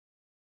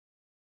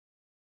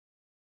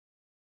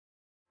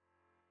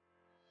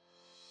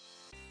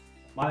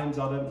My name's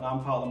Adam and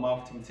I'm part of the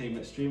marketing team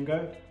at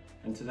StreamGo,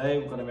 and today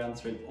we're going to be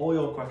answering all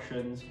your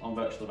questions on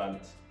virtual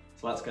events.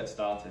 So let's get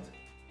started.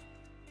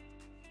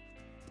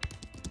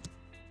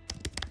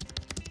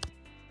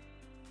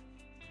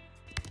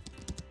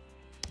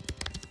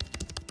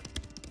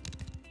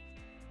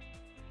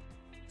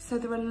 So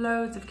there are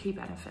loads of key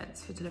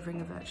benefits for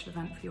delivering a virtual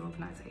event for your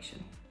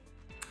organisation.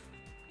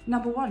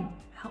 Number one,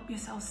 help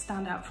yourself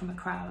stand out from a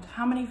crowd.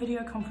 How many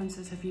video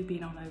conferences have you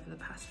been on over the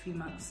past few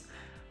months?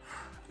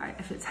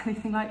 If it's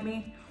anything like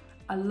me,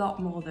 a lot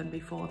more than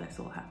before this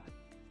all happened.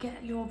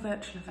 Get your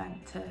virtual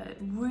event to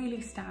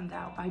really stand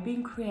out by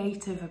being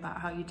creative about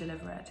how you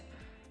deliver it,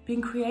 being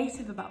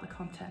creative about the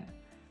content,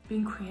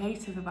 being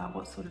creative about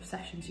what sort of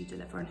sessions you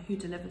deliver and who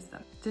delivers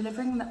them.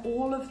 Delivering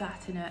all of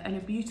that in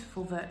a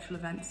beautiful virtual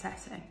event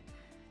setting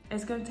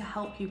is going to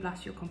help you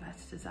blast your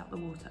competitors out the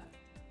water.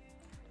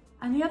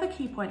 And the other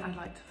key point I'd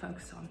like to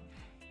focus on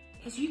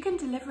is you can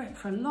deliver it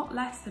for a lot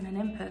less than an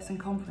in-person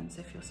conference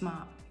if you're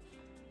smart.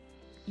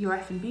 Your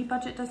F&B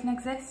budget doesn't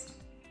exist,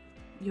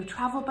 your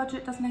travel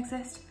budget doesn't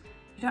exist,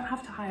 you don't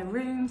have to hire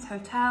rooms,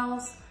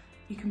 hotels.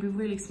 You can be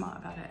really smart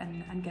about it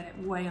and get it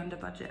way under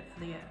budget for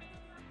the year.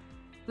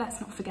 Let's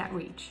not forget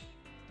reach.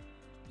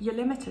 You're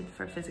limited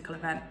for a physical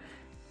event.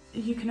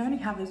 You can only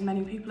have as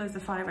many people as the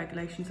fire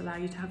regulations allow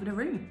you to have in a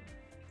room.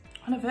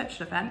 On a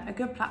virtual event, a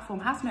good platform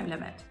has no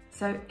limit.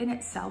 So in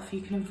itself,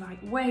 you can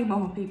invite way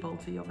more people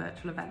to your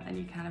virtual event than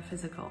you can a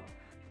physical.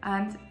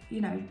 And you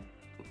know,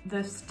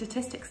 the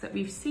statistics that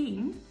we've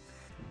seen,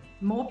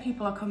 more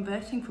people are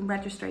converting from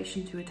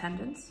registration to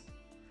attendance,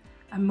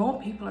 and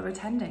more people are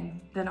attending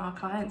than our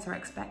clients are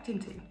expecting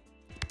to.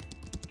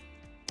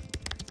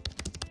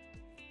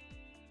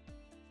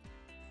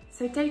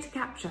 So data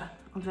capture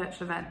on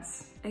virtual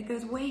events, it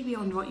goes way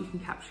beyond what you can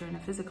capture in a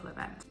physical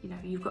event. You know,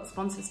 you've got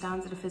sponsor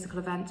stands at a physical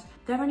event.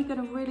 They're only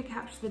going to really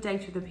capture the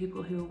data of the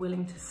people who are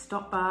willing to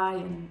stop by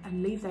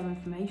and leave their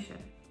information.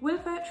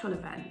 With a virtual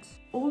event,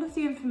 all of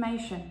the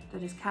information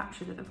that is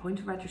captured at the point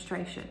of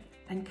registration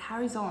then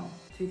carries on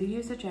through the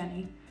user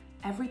journey.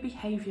 Every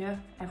behavior,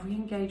 every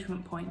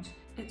engagement point,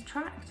 it's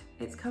tracked,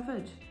 it's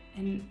covered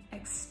in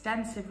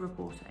extensive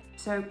reporting.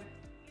 So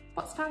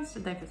what stands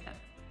did they visit?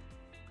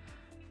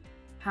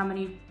 How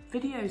many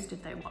videos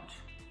did they watch?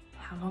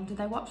 How long did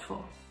they watch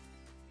for?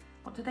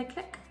 What did they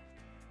click?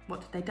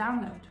 What did they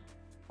download?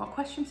 What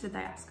questions did they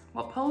ask?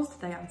 What polls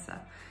did they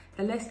answer?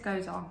 The list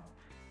goes on.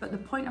 But the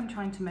point I'm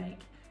trying to make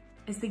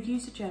is the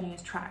user journey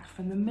is tracked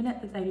from the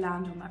minute that they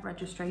land on that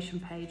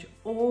registration page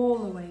all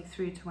the way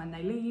through to when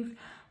they leave,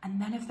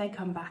 and then if they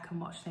come back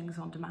and watch things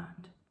on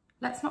demand.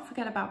 Let's not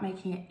forget about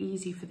making it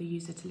easy for the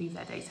user to leave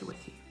their data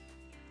with you.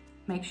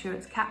 Make sure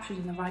it's captured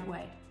in the right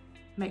way.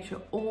 Make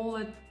sure all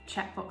the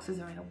checkboxes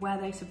are in where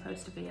they're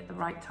supposed to be at the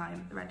right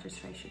time at the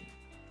registration.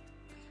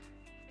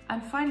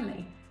 And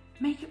finally,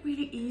 make it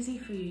really easy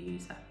for your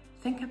user.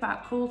 Think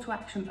about call to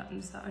action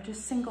buttons that are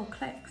just single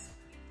clicks.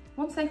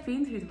 Once they've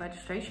been through the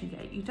registration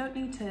gate, you don't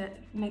need to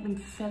make them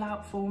fill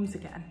out forms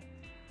again.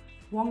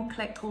 One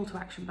click call to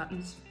action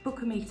buttons,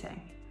 book a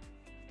meeting.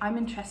 I'm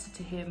interested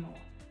to hear more.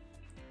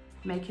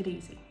 Make it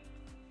easy.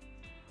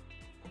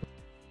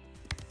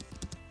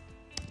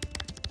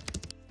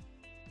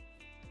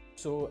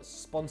 So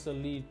sponsor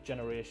lead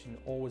generation,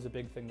 always a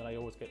big thing that I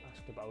always get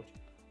asked about.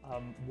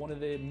 One of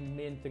the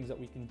main things that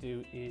we can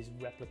do is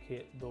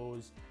replicate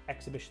those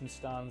exhibition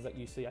stands that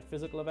you see at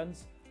physical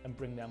events and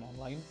bring them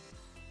online.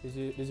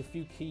 There's a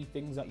few key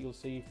things that you'll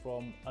see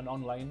from an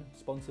online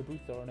sponsor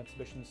booth or an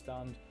exhibition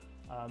stand.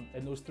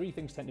 And those three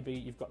things tend to be,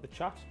 you've got the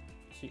chat,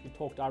 so you can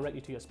talk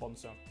directly to your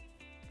sponsor.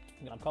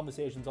 You can have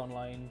conversations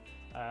online,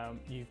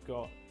 you've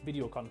got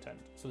video content.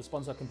 So the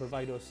sponsor can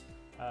provide us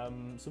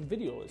some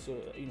videos, so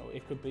you know,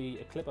 it could be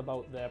a clip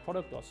about their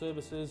product or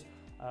services,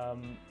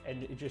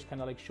 and it just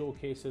kind of like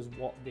showcases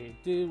what they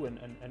do and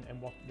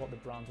what the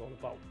brand's all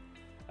about.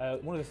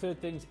 One of the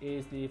third things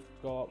is they've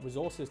got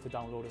resources to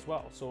download as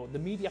well. So the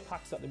media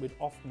packs that they would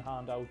often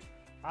hand out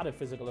at a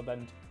physical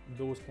event,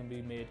 those can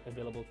be made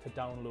available to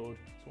download.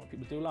 So when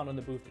people do land on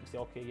the booth, they can say,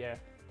 okay, yeah,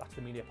 that's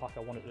the media pack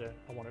I wanted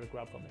to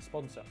grab from the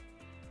sponsor.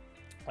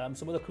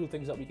 Some other cool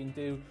things that we can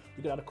do,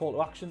 we could add a call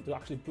to action to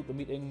actually book a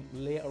meeting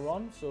later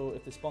on. So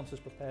if the sponsor's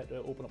prepared to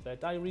open up their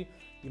diary,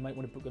 you might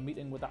want to book a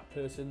meeting with that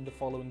person the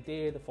following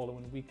day, the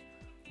following week,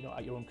 you know,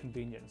 at your own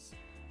convenience.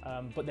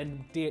 But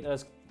then data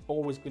is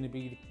always going to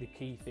be the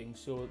key thing.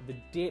 So the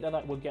data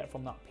that we'll get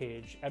from that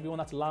page, everyone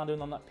that's landing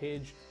on that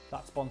page,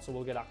 that sponsor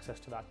will get access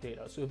to that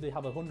data. So if they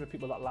have 100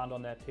 people that land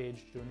on their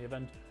page during the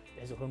event,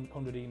 there's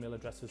 100 email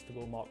addresses to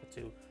go market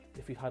to.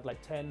 If you had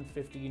like 10,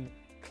 15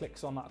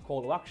 clicks on that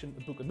call to action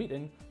to book a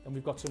meeting, then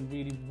we've got some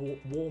really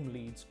warm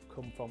leads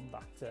come from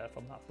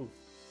that booth.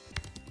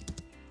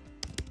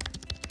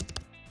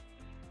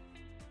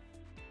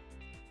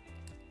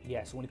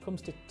 Yeah, so when it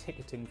comes to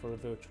ticketing for a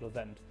virtual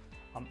event,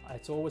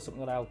 it's always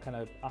something that I'll kind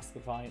of ask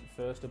the client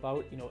first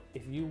about. You know,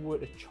 if you were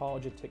to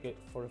charge a ticket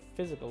for a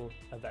physical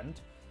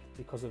event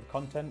because of the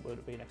content, were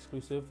it being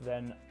exclusive,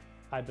 then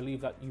I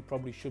believe that you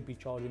probably should be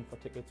charging for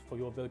tickets for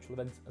your virtual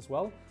events as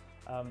well.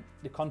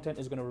 The content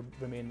is going to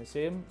remain the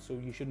same, so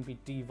you shouldn't be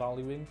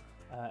devaluing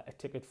a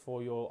ticket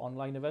for your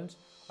online event.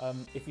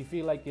 If you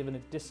feel like giving a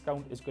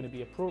discount is going to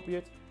be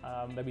appropriate,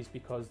 maybe it's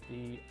because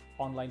the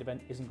online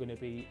event isn't going to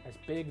be as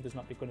big, there's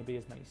not going to be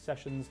as many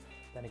sessions,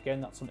 then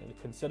again, that's something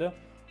to consider.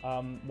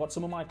 What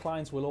some of my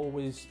clients will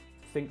always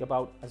think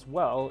about as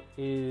well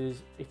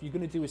is, if you're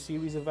going to do a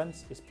series of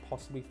events, is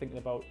possibly thinking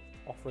about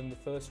offering the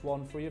first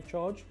one free of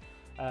charge.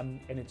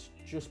 And it's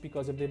just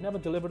because if they've never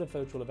delivered a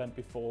virtual event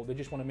before, they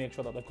just want to make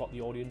sure that they've got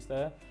the audience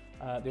there.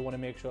 They want to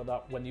make sure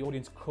that when the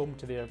audience come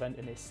to their event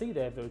and they see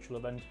their virtual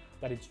event,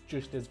 that it's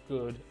just as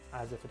good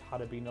as if it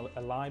had been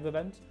a live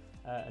event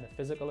and a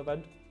physical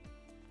event.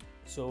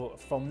 So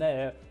from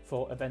there,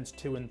 for events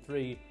 2 and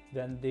 3,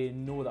 then they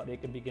know that they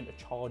can begin to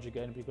charge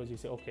again, because you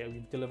say, okay,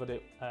 we've delivered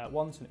it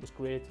once and it was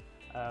great.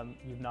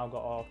 You've now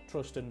got our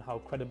trust in how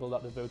credible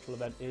that the virtual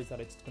event is,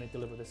 that it's going to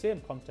deliver the same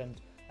content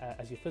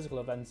as your physical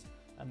events,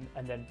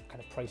 and then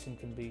kind of pricing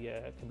can be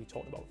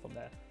talked about from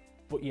there.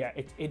 But yeah,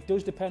 it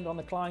does depend on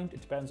the client,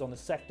 it depends on the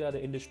sector,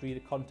 the industry,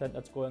 the content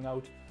that's going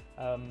out.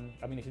 I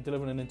mean, if you're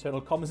delivering an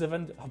internal comms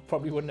event, I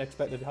probably wouldn't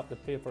expect to have to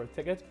pay for a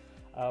ticket.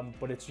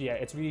 But it's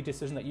really a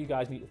decision that you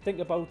guys need to think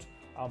about.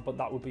 But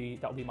that would be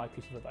my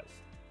piece of advice.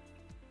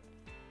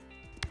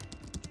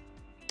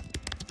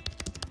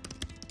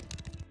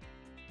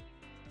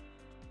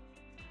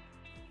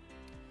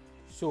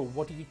 So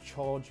what do you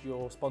charge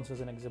your sponsors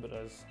and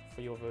exhibitors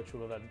for your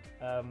virtual event?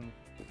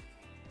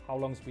 How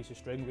long's a piece of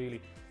string,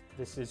 really?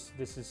 This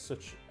is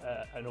such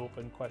an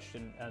open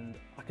question, and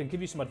I can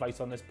give you some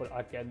advice on this, but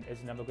again,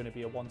 it's never going to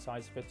be a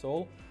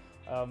one-size-fits-all.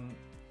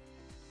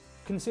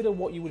 Consider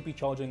what you would be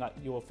charging at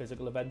your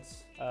physical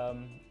events.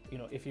 You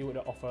know, if you were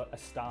to offer a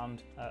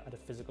stand at a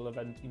physical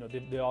event, you know,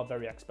 they are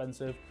very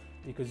expensive,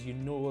 because you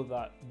know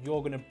that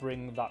you're going to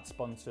bring that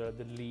sponsor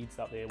the leads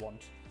that they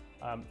want.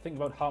 Think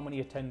about how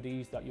many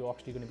attendees that you're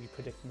actually going to be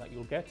predicting that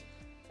you'll get.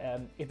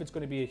 If it's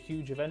going to be a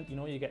huge event, you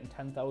know, you're getting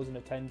 10,000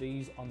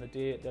 attendees on the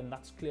day, then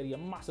that's clearly a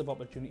massive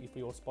opportunity for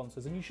your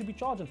sponsors, and you should be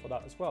charging for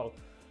that as well.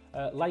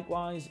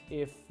 Likewise,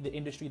 if the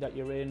industry that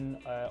you're in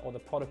or the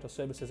product or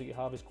services that you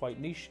have is quite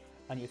niche,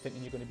 and you're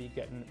thinking you're going to be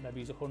getting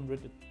maybe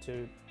 100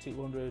 to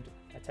 200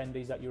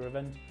 attendees at your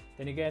event,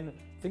 then again,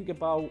 think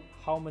about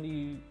how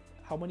many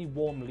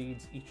warm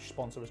leads each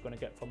sponsor is going to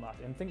get from that,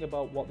 and think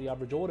about what the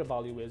average order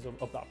value is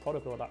of that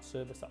product or that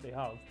service that they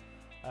have.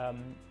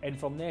 And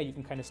from there, you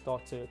can kind of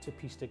start to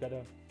piece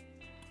together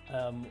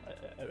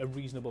a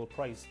reasonable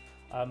price.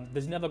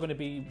 There's never going to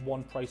be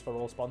one price for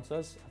all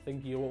sponsors. I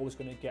think you're always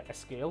going to get a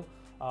scale.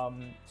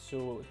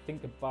 So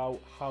think about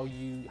how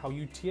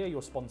you tier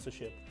your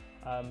sponsorship.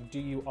 Do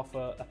you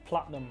offer a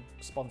platinum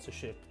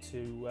sponsorship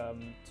to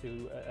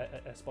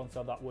a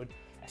sponsor that would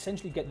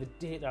essentially get the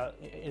data?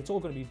 It's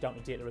all going to be down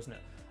to data, isn't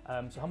it?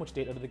 So how much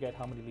data do they get?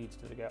 How many leads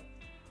do they get?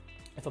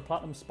 If a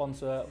platinum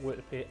sponsor were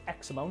to pay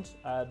X amount,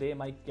 they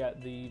might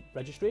get the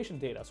registration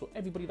data, so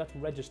everybody that's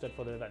registered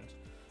for the event.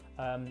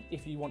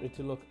 If you wanted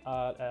to look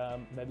at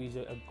maybe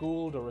a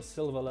gold or a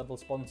silver level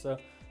sponsor,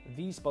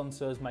 these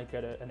sponsors might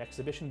get an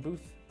exhibition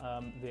booth.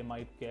 They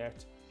might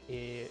get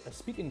a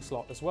speaking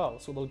slot as well,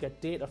 so they'll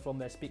get data from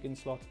their speaking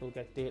slot, they'll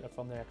get data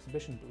from their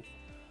exhibition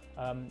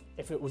booth.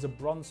 If it was a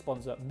bronze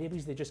sponsor, maybe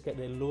they just get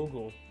their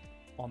logo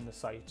on the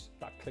site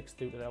that clicks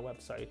through to their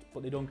website,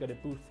 but they don't get a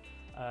booth,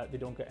 they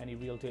don't get any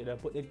real data,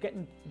 but you're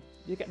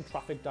getting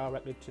traffic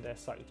directly to their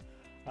site.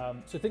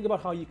 So think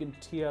about how you can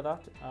tier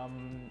that,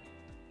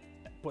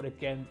 but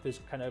again,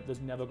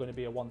 there's never going to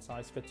be a one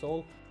size fits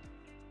all.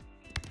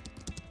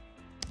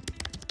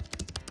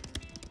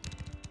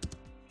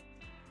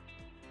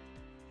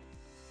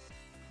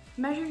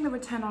 Measuring the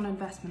return on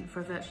investment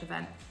for a virtual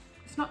event,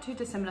 it's not too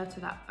dissimilar to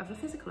that of a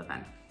physical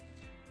event.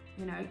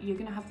 You know, you're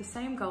going to have the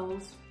same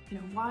goals. You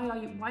know, why are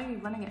you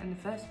running it in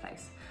the first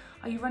place?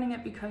 Are you running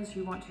it because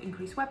you want to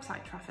increase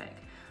website traffic?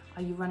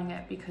 Are you running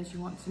it because you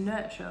want to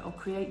nurture or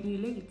create new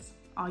leads?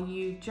 Are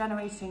you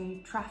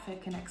generating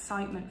traffic and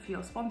excitement for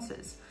your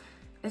sponsors?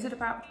 Is it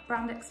about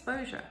brand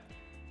exposure?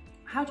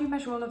 How do you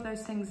measure all of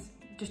those things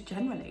just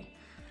generally?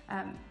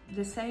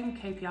 The same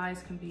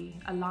KPIs can be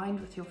aligned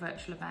with your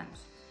virtual event.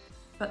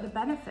 But the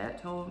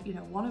benefit, or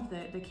one of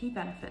the key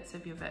benefits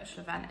of your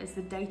virtual event is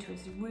the data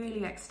is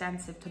really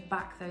extensive to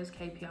back those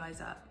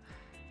KPIs up.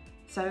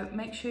 So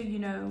make sure you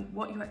know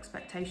what your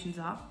expectations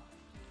are.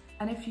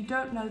 And if you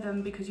don't know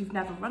them because you've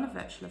never run a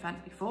virtual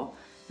event before,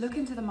 look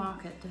into the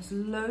market. There's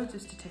loads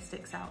of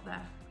statistics out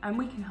there, and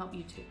we can help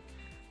you too.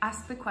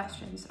 Ask the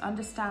questions,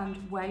 understand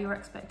where your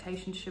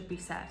expectations should be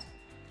set.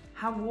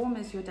 How warm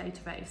is your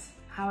database?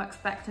 How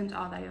expectant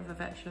are they of a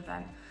virtual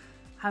event?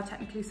 How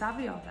technically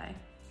savvy are they?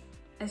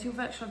 Is your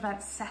virtual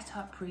event set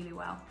up really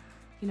well?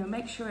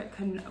 Make sure it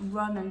can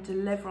run and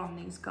deliver on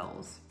these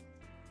goals.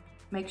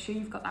 Make sure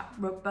you've got that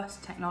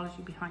robust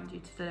technology behind you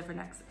to deliver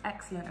an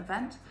excellent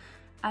event,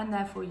 and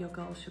therefore your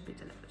goals should be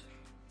delivered.